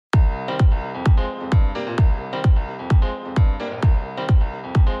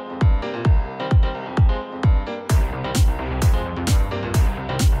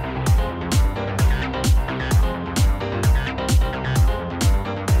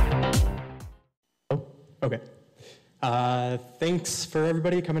Okay. Thanks for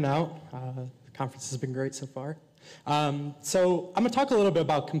everybody coming out. The conference has been great so far. So I'm going to talk a little bit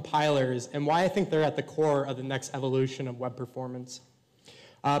about compilers and why I think they're at the core of the next evolution of web performance.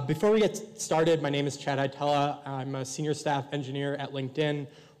 Before we get started, my name is Hietala. I'm a senior staff engineer at LinkedIn,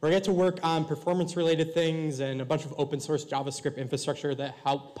 where I get to work on performance-related things and a bunch of open source JavaScript infrastructure that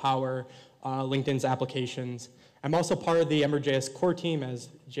help power LinkedIn's applications. I'm also part of the Ember.js core team, as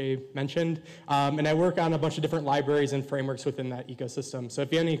Jay mentioned, and I work on a bunch of different libraries and frameworks within that ecosystem. So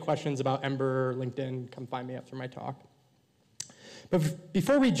if you have any questions about Ember or LinkedIn, come find me after my talk. But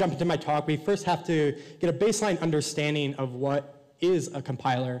before we jump into my talk, we first have to get a baseline understanding of what is a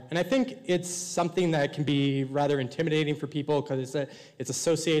compiler. And I think it's something that can be rather intimidating for people because it's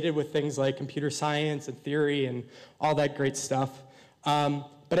associated with things like computer science and theory and all that great stuff.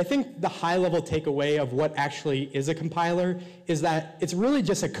 But I think the high-level takeaway of what actually is a compiler is that it's really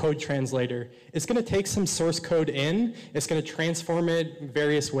just a code translator. It's going to take some source code in, it's going to transform it in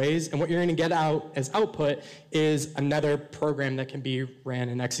various ways, and what you're going to get out as output is another program that can be ran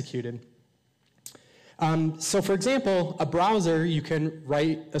and executed. So for example, a browser, you can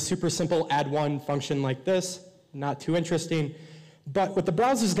write a super simple add one function like this, not too interesting. But what the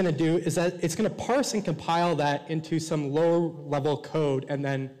browser is going to do is that it's going to parse and compile that into some lower-level code and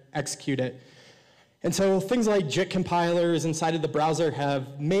then execute it. And so things like JIT compilers inside of the browser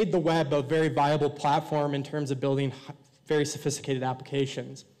have made the web a very viable platform in terms of building very sophisticated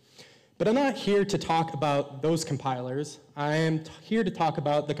applications. But I'm not here to talk about those compilers. I am here to talk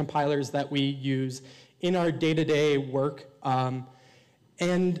about the compilers that we use in our day-to-day work.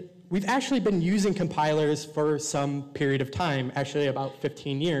 And we've actually been using compilers for some period of time, actually about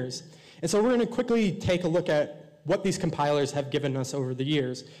 15 years. And so we're going to quickly take a look at what these compilers have given us over the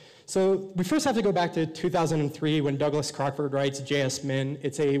years. So we first have to go back to 2003 when Douglas Crockford writes JSMin.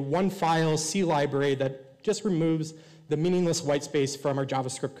 It's a one-file C library that just removes the meaningless white space from our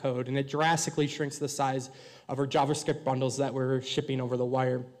JavaScript code, and it drastically shrinks the size of our JavaScript bundles that we're shipping over the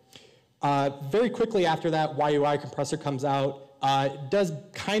wire. Very quickly after that, YUI compressor comes out. It does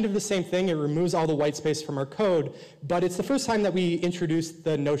kind of the same thing. It removes all the white space from our code, but it's the first time that we introduced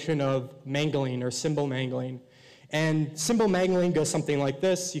the notion of mangling or symbol mangling. And symbol mangling goes something like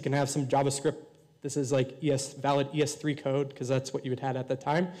this. You can have some JavaScript. This is like valid ES3 code, because that's what you would have at the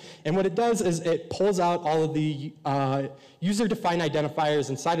time. And what it does is it pulls out all of the user-defined identifiers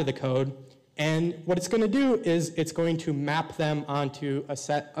inside of the code. And what it's going to do is it's going to map them onto a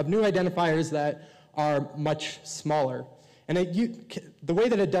set of new identifiers that are much smaller. And the way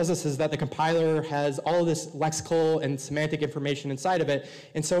that it does this is that the compiler has all of this lexical and semantic information inside of it,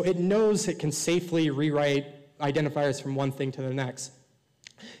 and so it knows it can safely rewrite identifiers from one thing to the next.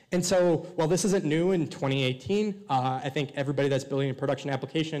 And so while this isn't new in 2018, I think everybody that's building a production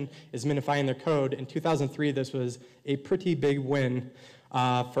application is minifying their code. In 2003, this was a pretty big win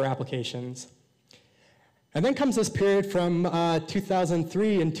for applications. And then comes this period from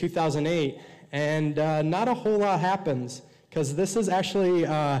 2003 and 2008, and not a whole lot happens, because this is actually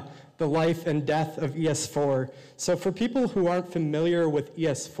the life and death of ES4. So for people who aren't familiar with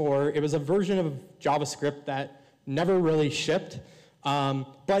ES4, it was a version of JavaScript that never really shipped.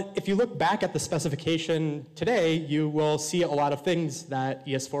 But if you look back at the specification today, you will see a lot of things that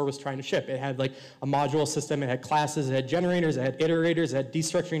ES4 was trying to ship. It had like a module system, it had classes, it had generators, it had iterators, it had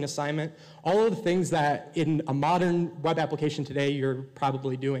destructuring assignment, all of the things that in a modern web application today you're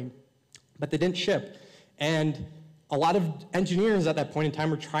probably doing. But they didn't ship. And a lot of engineers at that point in time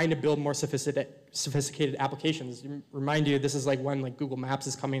were trying to build more sophisticated applications. Remind you, this is like when like Google Maps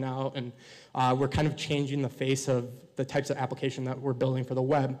is coming out, and we're kind of changing the face of the types of application that we're building for the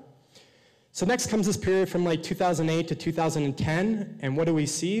web. So next comes this period from like 2008 to 2010, and what do we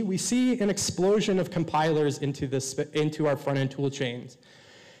see? We see an explosion of compilers into our front-end tool chains.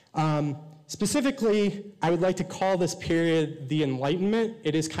 Specifically, I would like to call this period the Enlightenment.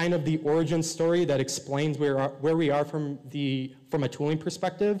 It is kind of the origin story that explains where we are from a tooling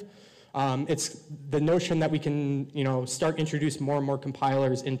perspective. It's the notion that we can start introduce more and more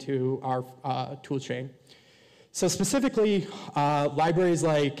compilers into our tool chain. So specifically, libraries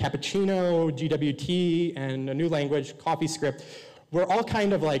like Cappuccino, GWT, and a new language, CoffeeScript, were all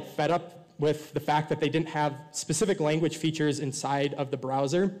kind of like fed up with the fact that they didn't have specific language features inside of the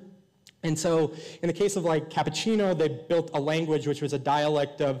browser. And so in the case of like Cappuccino, they built a language which was a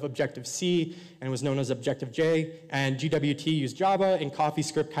dialect of Objective-C and was known as Objective-J. And GWT used Java, and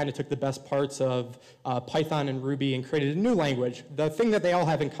CoffeeScript kind of took the best parts of Python and Ruby and created a new language. The thing that they all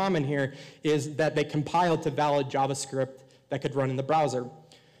have in common here is that they compiled to valid JavaScript that could run in the browser.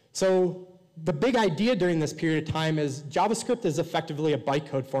 So the big idea during this period of time is JavaScript is effectively a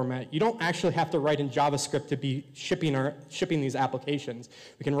bytecode format. You don't actually have to write in JavaScript to be shipping these applications.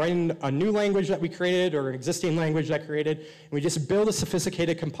 We can write in a new language that we created or an existing language that created, and we just build a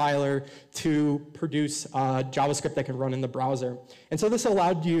sophisticated compiler to produce JavaScript that can run in the browser. And so this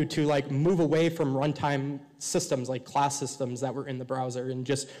allowed you to like move away from runtime systems like class systems that were in the browser and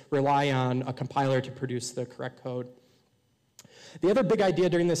just rely on a compiler to produce the correct code. The other big idea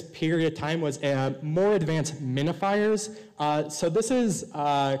during this period of time was more advanced minifiers. So this is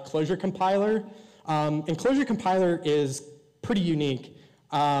Clojure compiler. And Clojure compiler is pretty unique.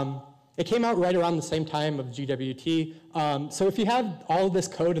 It came out right around the same time of GWT. So if you have all of this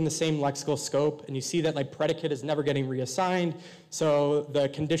code in the same lexical scope, and you see that like predicate is never getting reassigned, so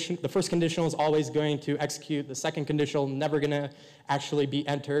the first conditional is always going to execute, the second conditional never going to actually be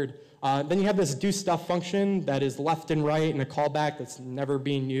entered. Then you have this do stuff function that is left and right and a callback that's never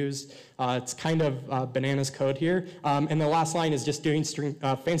being used. It's kind of bananas code here. And the last line is just doing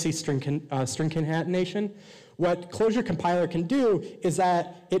fancy string concatenation. What Clojure compiler can do is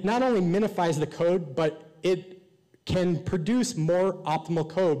that it not only minifies the code, but it can produce more optimal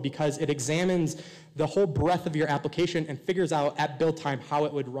code because it examines the whole breadth of your application and figures out at build time how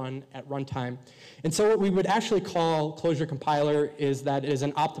it would run at runtime. And so what we would actually call Clojure compiler is that it is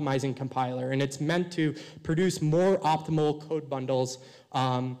an optimizing compiler, and it's meant to produce more optimal code bundles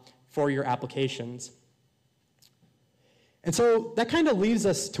for your applications. And so that kind of leaves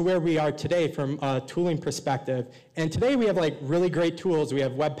us to where we are today from a tooling perspective. And today we have like really great tools. We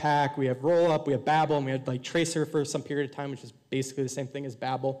have Webpack, we have Rollup, we have Babel, and we had like Tracer for some period of time, which is basically the same thing as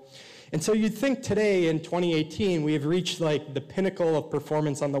Babel. And so you'd think today in 2018, we have reached like the pinnacle of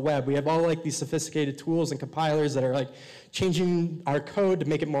performance on the web. We have all like these sophisticated tools and compilers that are like changing our code to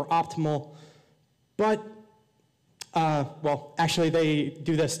make it more optimal. But well, actually, they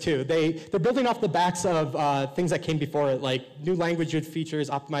do this too. They're building off the backs of things that came before it, like new language features,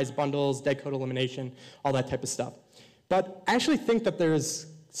 optimized bundles, dead code elimination, all that type of stuff. But I actually think that there's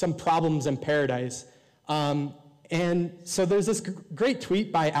some problems in paradise. And so there's this great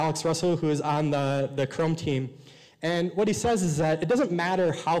tweet by Alex Russell, who is on the Chrome team. And what he says is that it doesn't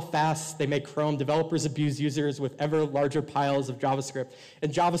matter how fast they make Chrome, developers abuse users with ever larger piles of JavaScript.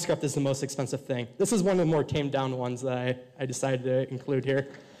 And JavaScript is the most expensive thing. This is one of the more tamed down ones that I decided to include here.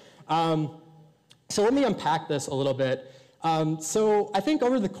 So let me unpack this a little bit. So I think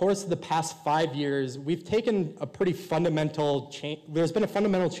over the course of the past 5 years, we've taken a pretty fundamental change. There's been a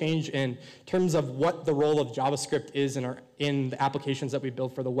fundamental change in terms of what the role of JavaScript is in the applications that we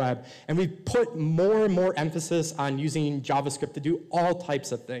build for the web. And we've put more and more emphasis on using JavaScript to do all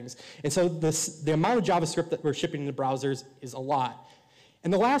types of things. And so the amount of JavaScript that we're shipping into browsers is a lot.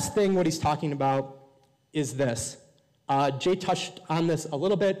 And the last thing, what he's talking about, is this. Jay touched on this a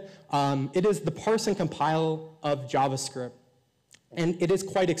little bit. It is the parse and compile of JavaScript, and it is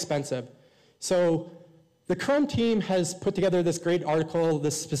quite expensive. So the Chrome team has put together this great article.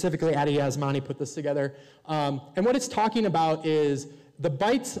 This specifically, Adi Asmani put this together. And what it's talking about is the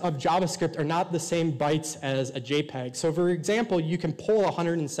bytes of JavaScript are not the same bytes as a JPEG. So for example, you can pull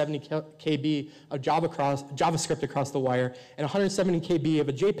 170 KB of JavaScript across the wire and 170 KB of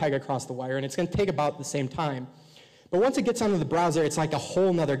a JPEG across the wire, and it's going to take about the same time. But once it gets onto the browser, it's like a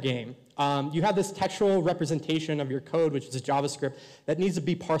whole nother game. You have this textual representation of your code, which is JavaScript, that needs to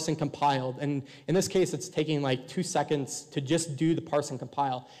be parsed and compiled. And in this case, it's taking like 2 seconds to just do the parse and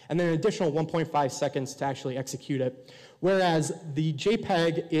compile, and then an additional 1.5 seconds to actually execute it. Whereas the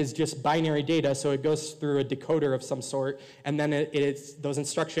JPEG is just binary data, so it goes through a decoder of some sort, and then those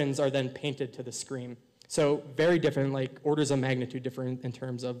instructions are then painted to the screen. So very different, like orders of magnitude different in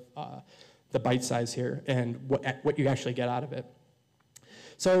terms of the byte size here and what you actually get out of it.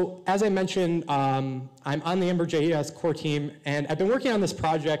 So as I mentioned, I'm on the Ember.js core team, and I've been working on this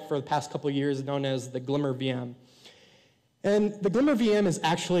project for the past couple of years known as the Glimmer VM. And the Glimmer VM is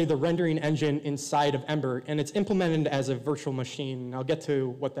actually the rendering engine inside of Ember, and it's implemented as a virtual machine. And I'll get to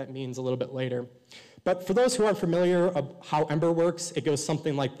what that means a little bit later. But for those who aren't familiar with how Ember works, it goes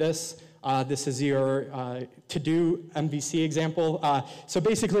something like this. This is your to-do MVC example. So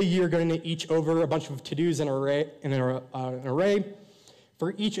basically, you're going to each over a bunch of to-dos in an array.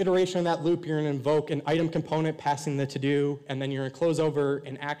 For each iteration of that loop, you're going to invoke an item component passing the to-do, and then you're going to close over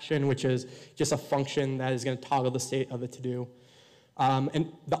an action, which is just a function that is going to toggle the state of the to-do.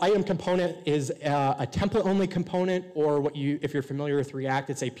 And the item component is a template-only component, or if you're familiar with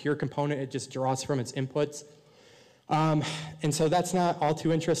React, it's a pure component. It just draws from its inputs. And so that's not all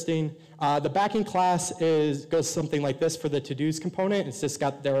too interesting. The backing class goes something like this for the to-dos component. It's just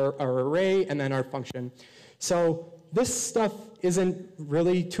got our array and then our function. So this stuff isn't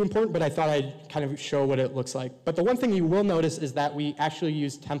really too important, but I thought I'd kind of show what it looks like. But the one thing you will notice is that we actually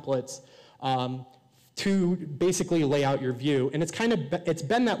use templates to basically lay out your view. And it's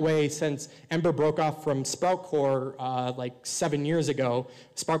been that way since Ember broke off from Sprout Core like 7 years ago.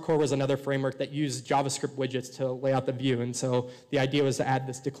 Sprout Core was another framework that used JavaScript widgets to lay out the view. And so the idea was to add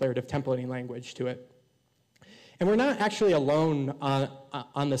this declarative templating language to it. And we're not actually alone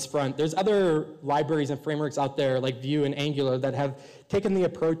on this front. There's other libraries and frameworks out there like Vue and Angular that have taken the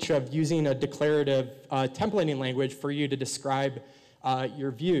approach of using a declarative templating language for you to describe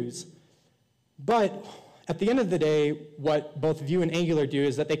your views. But at the end of the day, what both Vue and Angular do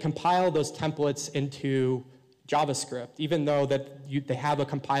is that they compile those templates into JavaScript. Even though that they have a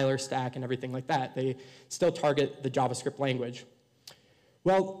compiler stack and everything like that, they still target the JavaScript language.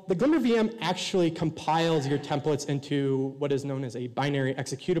 Well, the Glimmer VM actually compiles your templates into what is known as a binary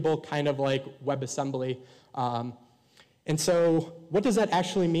executable, kind of like WebAssembly. And so what does that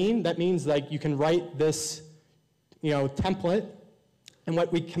actually mean? That means like you can write this template, and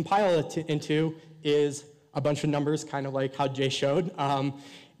what we compile it into is a bunch of numbers, kind of like how Jay showed,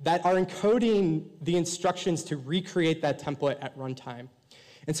 that are encoding the instructions to recreate that template at runtime.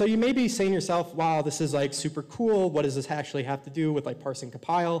 And so you may be saying to yourself, wow, this is like super cool. What does this actually have to do with like parsing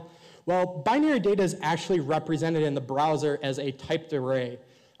compile? Well, binary data is actually represented in the browser as a typed array.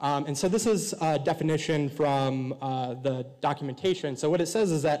 And so this is a definition from the documentation. So what it says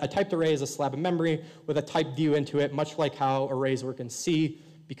is that a typed array is a slab of memory with a typed view into it, much like how arrays work in C.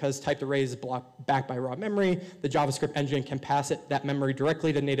 Because typed arrays is backed by raw memory, the JavaScript engine can pass that memory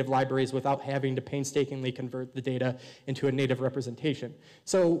directly to native libraries without having to painstakingly convert the data into a native representation.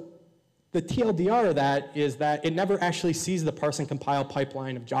 So the TLDR of that is that it never actually sees the parse and compile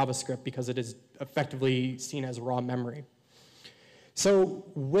pipeline of JavaScript because it is effectively seen as raw memory. So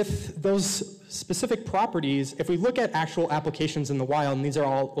with those specific properties, if we look at actual applications in the wild, and these are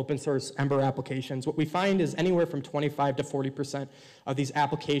all open source Ember applications, what we find is anywhere from 25 to 40% of these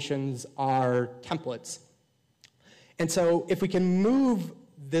applications are templates. And so if we can move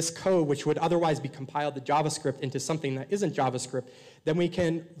this code, which would otherwise be compiled to JavaScript, into something that isn't JavaScript, then we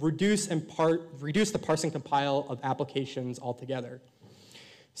can reduce the parse and compile of applications altogether.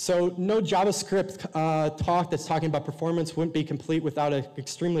 So no JavaScript talk that's talking about performance wouldn't be complete without an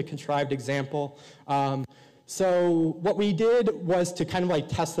extremely contrived example. So what we did was to kind of like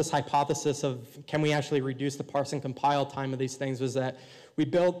test this hypothesis of can we actually reduce the parse and compile time of these things, was that we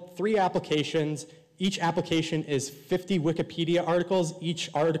built 3 applications. Each application is 50 Wikipedia articles. Each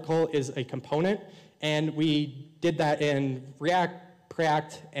article is a component. And we did that in React,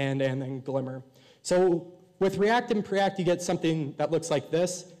 Preact, and then Glimmer. So with React and Preact, you get something that looks like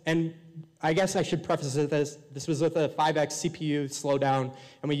this. And I guess I should preface this was with a 5x CPU slowdown,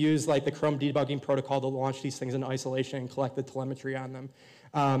 and we used like the Chrome debugging protocol to launch these things in isolation and collect the telemetry on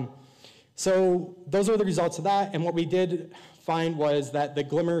them. So those are the results of that. And what we did find was that the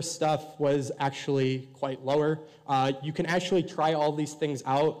Glimmer stuff was actually quite lower. You can actually try all these things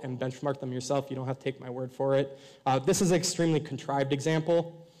out and benchmark them yourself. You don't have to take my word for it. This is an extremely contrived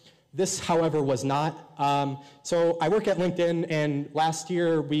example. This, however, was not. So I work at LinkedIn, and last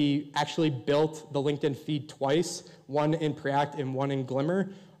year we actually built the LinkedIn feed twice, one in Preact and one in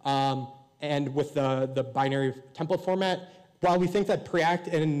Glimmer, and with the binary template format. While we think that Preact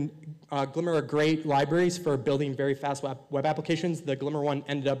and Glimmer are great libraries for building very fast web applications, the Glimmer one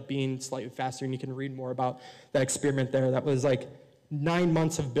ended up being slightly faster, and you can read more about that experiment there. That was like 9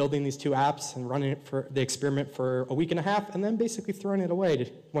 months of building these 2 apps and running it for the experiment for a week and a half, and then basically throwing it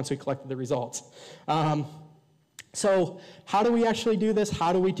away once we collected the results. So how do we actually do this?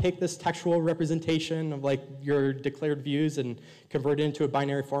 How do we take this textual representation of like your declared views and convert it into a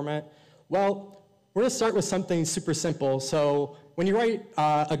binary format? Well, we're going to start with something super simple. So when you write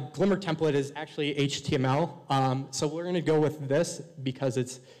a Glimmer template is actually HTML. So we're going to go with this because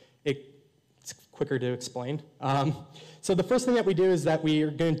it's quicker to explain. So the first thing that we do is that we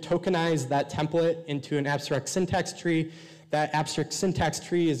are going to tokenize that template into an abstract syntax tree. That abstract syntax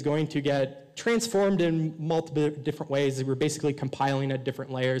tree is going to get transformed in multiple different ways. We're basically compiling at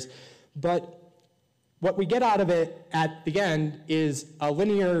different layers. But what we get out of it at the end is a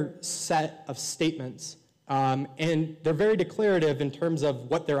linear set of statements. And they're very declarative in terms of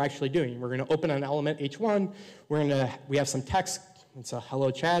what they're actually doing. We're going to open an element H1. We have some text. It's a hello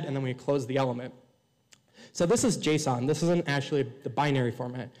Chad, and then we close the element. So this is JSON. This isn't actually the binary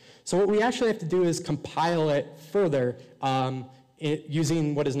format. So what we actually have to do is compile it further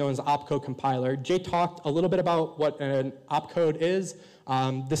using what is known as the opcode compiler. Jay talked a little bit about what an opcode is.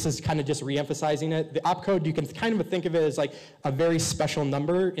 This is kind of just re-emphasizing it. The opcode, you can kind of think of it as like a very special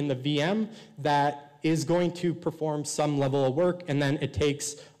number in the VM that is going to perform some level of work, and then it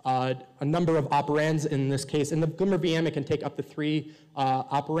takes a number of operands. In this case, in the Glimmer VM, it can take up to 3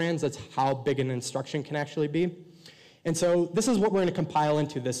 operands. That's how big an instruction can actually be. And so this is what we're going to compile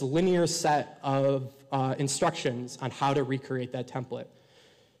into, this linear set of instructions on how to recreate that template.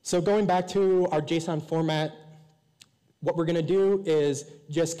 So going back to our JSON format, what we're going to do is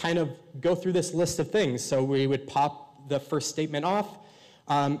just kind of go through this list of things. So we would pop the first statement off,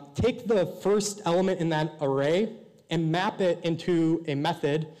 take the first element in that array, and map it into a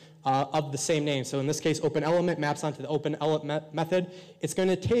method of the same name. So in this case, openElement maps onto the openElement method. It's going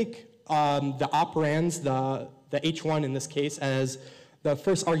to take the operands, the h1 in this case, as the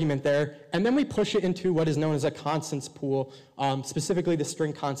first argument there, and then we push it into what is known as a constants pool, specifically the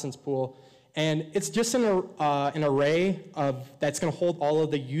string constants pool. And it's just an array that's going to hold all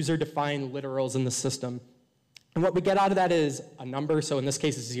of the user-defined literals in the system. And what we get out of that is a number, so in this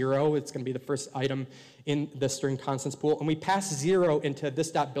case 0, it's going to be the first item in the string constants pool, and we pass 0 into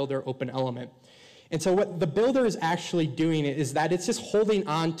this.builder openElement. And so what the builder is actually doing is that it's just holding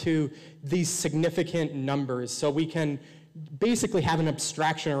on to these significant numbers. So we can basically have an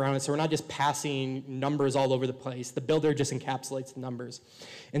abstraction around it, so we're not just passing numbers all over the place. The builder just encapsulates the numbers.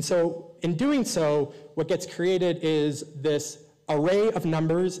 And so in doing so, what gets created is this array of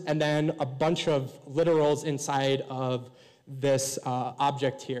numbers and then a bunch of literals inside of this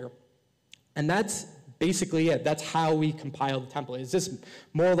object here. And that's basically it. That's how we compile the template. It's just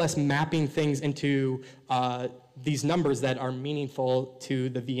more or less mapping things into these numbers that are meaningful to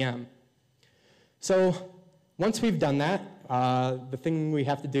the VM. So once we've done that, the thing we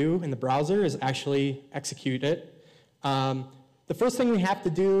have to do in the browser is actually execute it. The first thing we have to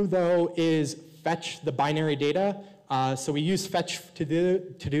do, though, is fetch the binary data. So we use fetch to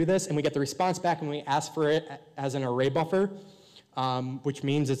do this, and we get the response back, and we ask for it as an array buffer. Which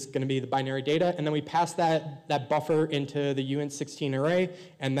means it's going to be the binary data, and then we pass that buffer into the uint16 array,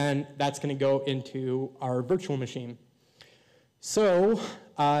 and then that's going to go into our virtual machine. So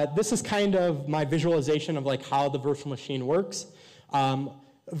this is kind of my visualization of like how the virtual machine works. Our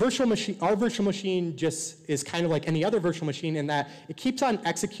virtual machine just is kind of like any other virtual machine in that it keeps on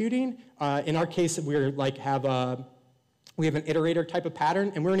executing. In our case, we have an iterator type of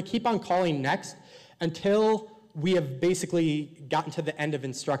pattern, and we're going to keep on calling next until we have basically gotten to the end of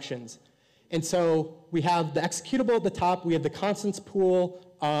instructions. And so we have the executable at the top, we have the constants pool,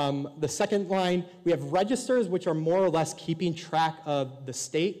 the second line, we have registers, which are more or less keeping track of the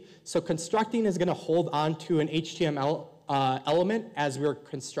state. So constructing is going to hold on to an HTML element as we're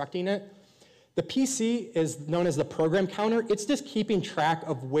constructing it. The PC is known as the program counter. It's just keeping track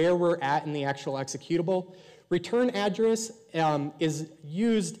of where we're at in the actual executable. Return address is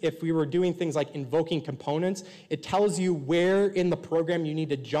used if we were doing things like invoking components. It tells you where in the program you need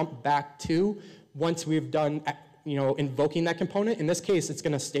to jump back to once we've done invoking that component. In this case, it's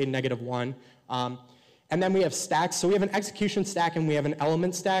going to stay -1. And then we have stacks. So we have an execution stack and we have an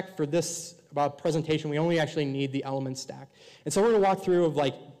element stack. For this presentation, we only actually need the element stack. And so we're going to walk through of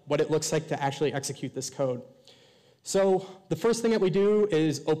like what it looks like to actually execute this code. So the first thing that we do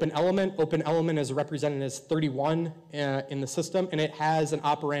is openElement. OpenElement is represented as 31 in the system, and it has an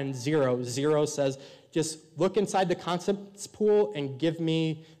operand 0. 0 says, just look inside the constants pool and give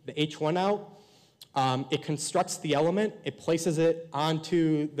me the h1 out. It constructs the element, it places it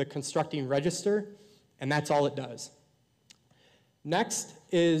onto the constructing register, and that's all it does. Next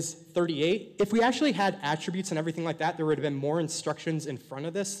is 38. If we actually had attributes and everything like that, there would have been more instructions in front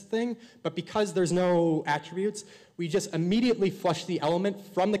of this thing, but because there's no attributes, we just immediately flush the element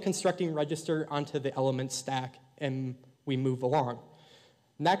from the constructing register onto the element stack, and we move along.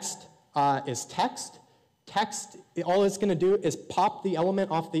 Next is text. Text, all it's going to do is pop the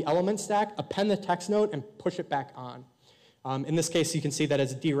element off the element stack, append the text node, and push it back on. In this case, you can see that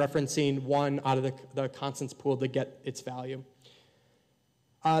it's dereferencing 1 out of the constants pool to get its value.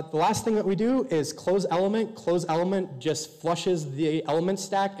 The last thing that we do is close element. Close element just flushes the element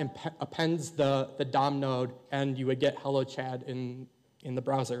stack and appends the DOM node, and you would get hello Chad in the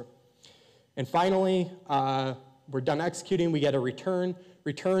browser. And finally, we're done executing. We get a return.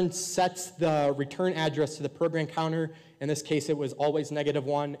 Return sets the return address to the program counter. In this case, it was always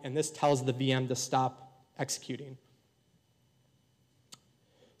 -1, and this tells the VM to stop executing.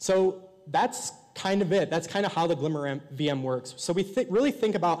 So that's kind of it. That's kind of how the Glimmer VM works. So we really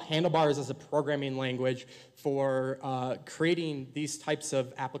think about handlebars as a programming language for creating these types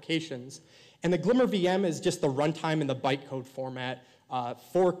of applications. And the Glimmer VM is just the runtime in the bytecode format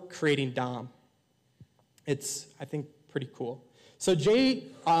for creating DOM. It's, I think, pretty cool. So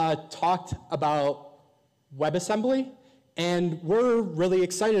Jay talked about WebAssembly, And we're really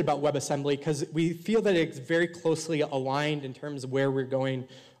excited about WebAssembly because we feel that it's very closely aligned in terms of where we're going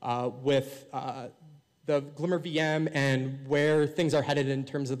with the Glimmer VM and where things are headed in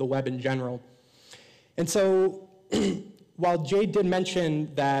terms of the web in general. And so while Jay did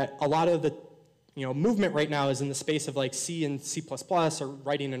mention that a lot of the movement right now is in the space of like C and C++ or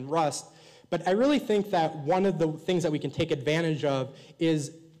writing in Rust, but I really think that one of the things that we can take advantage of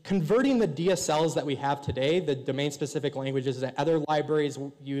is converting the DSLs that we have today, the domain-specific languages that other libraries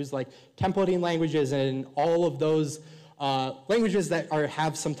use, like templating languages and all of those languages that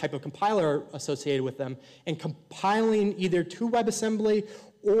have some type of compiler associated with them, and compiling either to WebAssembly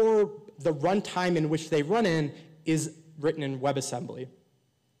or the runtime in which they run in is written in WebAssembly.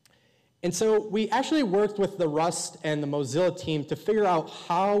 And so we actually worked with the Rust and the Mozilla team to figure out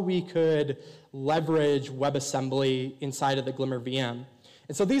how we could leverage WebAssembly inside of the Glimmer VM.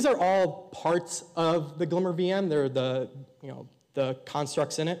 And so these are all parts of the Glimmer VM. They're the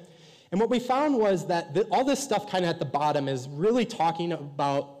constructs in it. And what we found was that all this stuff kind of at the bottom is really talking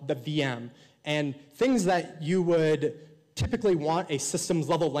about the VM and things that you would typically want a systems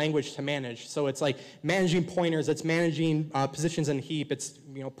level language to manage. So it's like managing pointers, it's managing positions in a heap, it's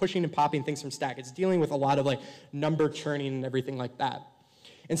pushing and popping things from stack. It's dealing with a lot of like number churning and everything like that.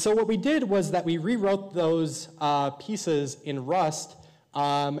 And so what we did was that we rewrote those pieces in Rust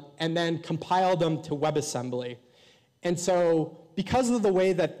and then compiled them to WebAssembly. And so because of the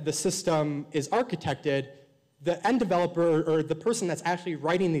way that the system is architected, the end developer or the person that's actually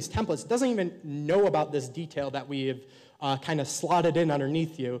writing these templates doesn't even know about this detail that we have kind of slotted in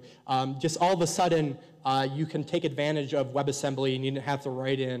underneath you. Just all of a sudden, you can take advantage of WebAssembly and you don't have to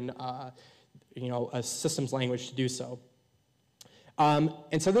write in a systems language to do so.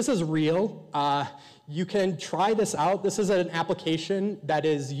 And so this is real. You can try this out. This is an application that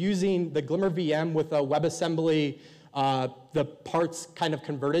is using the Glimmer VM with a WebAssembly, the parts kind of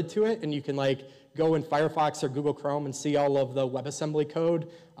converted to it, and you can like go in Firefox or Google Chrome and see all of the WebAssembly code.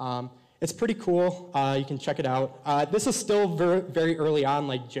 It's pretty cool. You can check it out. This is still very, very early on,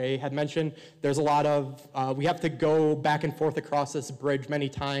 like Jay had mentioned. There's a lot of, we have to go back and forth across this bridge many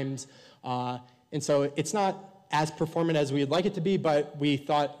times. And so it's not as performant as we'd like it to be, but we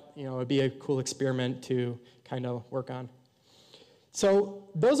thought it'd be a cool experiment to kind of work on. So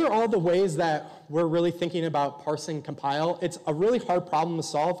those are all the ways that we're really thinking about parsing compile. It's a really hard problem to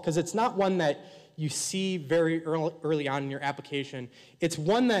solve because it's not one that you see very early on in your application. It's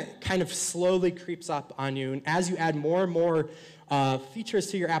one that kind of slowly creeps up on you. And as you add more and more features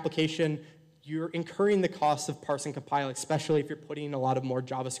to your application, you're incurring the cost of parsing compile, especially if you're putting a lot of more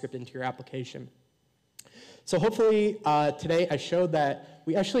JavaScript into your application. So hopefully today I showed that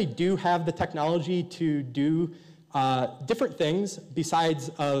we actually do have the technology to do different things besides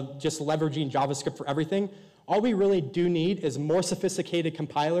just leveraging JavaScript for everything. All we really do need is more sophisticated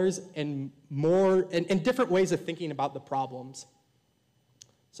compilers and different ways of thinking about the problems.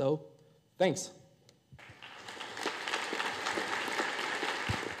 So, thanks.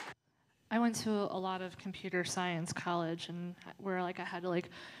 I went to a lot of computer science college, and where I had to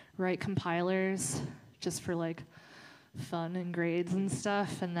write compilers just for fun and grades and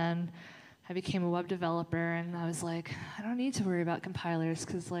stuff, and then I became a web developer, and I was like, I don't need to worry about compilers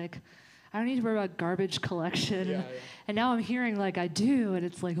because I don't need to worry about garbage collection. Yeah. And now I'm hearing I do, and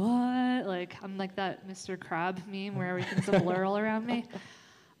it's what? I'm like that Mr. Crab meme where everything's a blur all around me.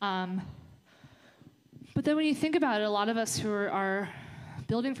 But then when you think about it, a lot of us who are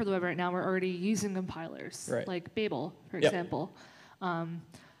building for the web right now, we're already using compilers, right. Like Babel, for example.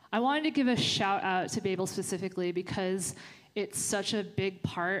 I wanted to give a shout out to Babel specifically because it's such a big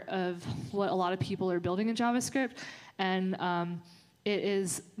part of what a lot of people are building in JavaScript, and it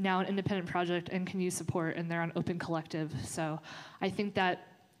is now an independent project and can use support, and they're on Open Collective. So I think that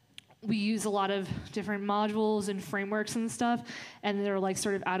we use a lot of different modules and frameworks and stuff, and they're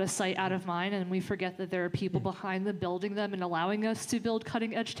sort of out of sight, out of mind, and we forget that there are people behind them building them and allowing us to build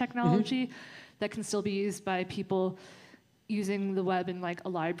cutting-edge technology that can still be used by people using the web in a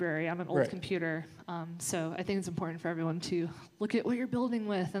library on an old computer. So I think it's important for everyone to look at what you're building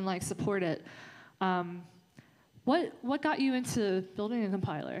with and support it. What got you into building a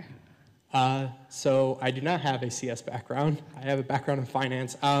compiler? So I do not have a CS background. I have a background in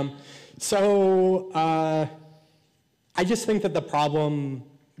finance. I just think that the problem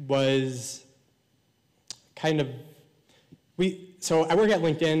was kind of, so I work at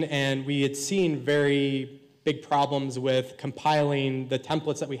LinkedIn, and we had seen very big problems with compiling the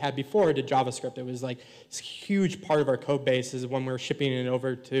templates that we had before to JavaScript. It was this huge part of our code base is when we were shipping it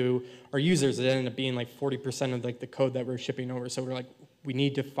over to our users, it ended up being 40% of the code that we're shipping over. So we're we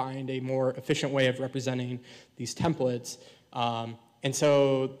need to find a more efficient way of representing these templates. And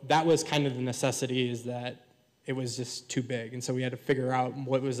so that was kind of the necessity, is that it was just too big. And so we had to figure out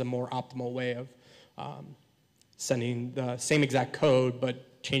what was a more optimal way of sending the same exact code,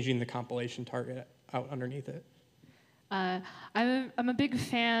 but changing the compilation target out underneath it. I'm a big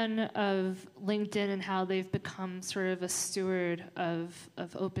fan of LinkedIn and how they've become sort of a steward of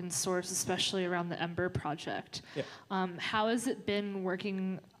open source, especially around the Ember project. Yeah. How has it been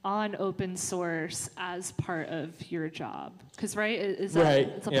working on open source as part of your job? Because, right, it's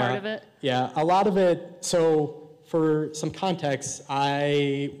a part of it? Yeah, a lot of it. So for some context,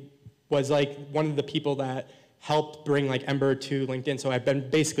 I was like one of the people that helped bring like Ember to LinkedIn. So I've been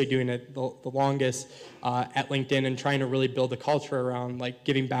basically doing it the longest at LinkedIn and trying to really build a culture around like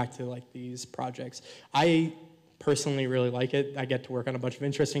giving back to like these projects. I personally really like it. I get to work on a bunch of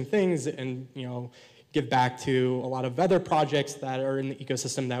interesting things and give back to a lot of other projects that are in the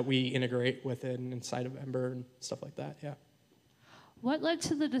ecosystem that we integrate within inside of Ember and stuff like that. Yeah. What led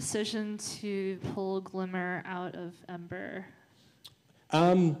to the decision to pull Glimmer out of Ember?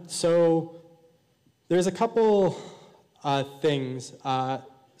 So there's a couple things.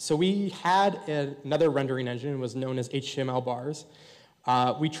 So we had another rendering engine, it was known as HTML bars.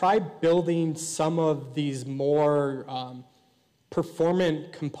 We tried building some of these more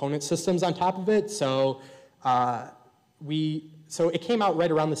performant component systems on top of it. So it came out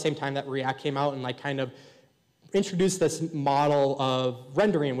right around the same time that React came out, and like kind of introduced this model of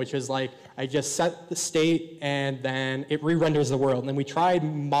rendering, which is like I just set the state and then it re-renders the world. And we tried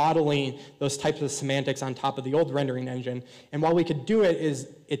modeling those types of semantics on top of the old rendering engine. And while we could do it,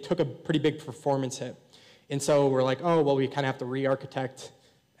 it took a pretty big performance hit. And so we're like, oh, well, we kind of have to re-architect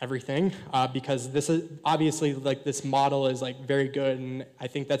everything because this is obviously like this model is like very good. And I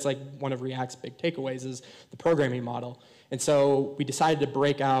think that's like one of React's big takeaways is the programming model. And so we decided to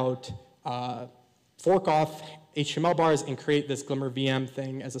break out, fork off HTML bars and create this Glimmer VM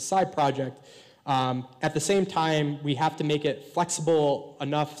thing as a side project. At the same time, we have to make it flexible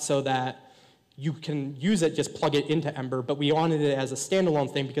enough so that you can use it, just plug it into Ember, but we wanted it as a standalone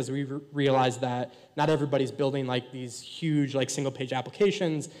thing because we realized that not everybody's building like these huge like single page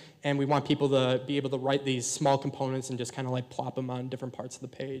applications, and we want people to be able to write these small components and just kind of like plop them on different parts of the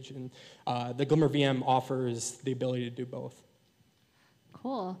page. And the Glimmer VM offers the ability to do both.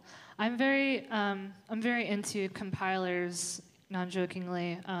 Cool. I'm very into compilers,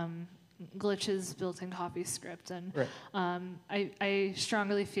 non-jokingly, glitches built in CoffeeScript, and right. I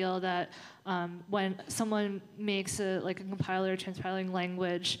strongly feel that when someone makes a compiler transpiling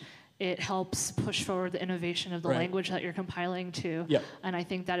language, it helps push forward the innovation of the right. language that you're compiling to. Yep. And I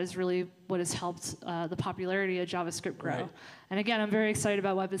think that is really what has helped the popularity of JavaScript grow. Right. And again, I'm very excited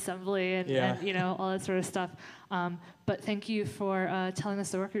about WebAssembly and all that sort of stuff. But thank you for telling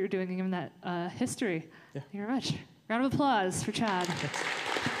us the work that you're doing and giving that history. Yeah. Thank you very much. Round of applause for Chad.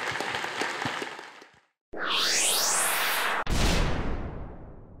 Thanks.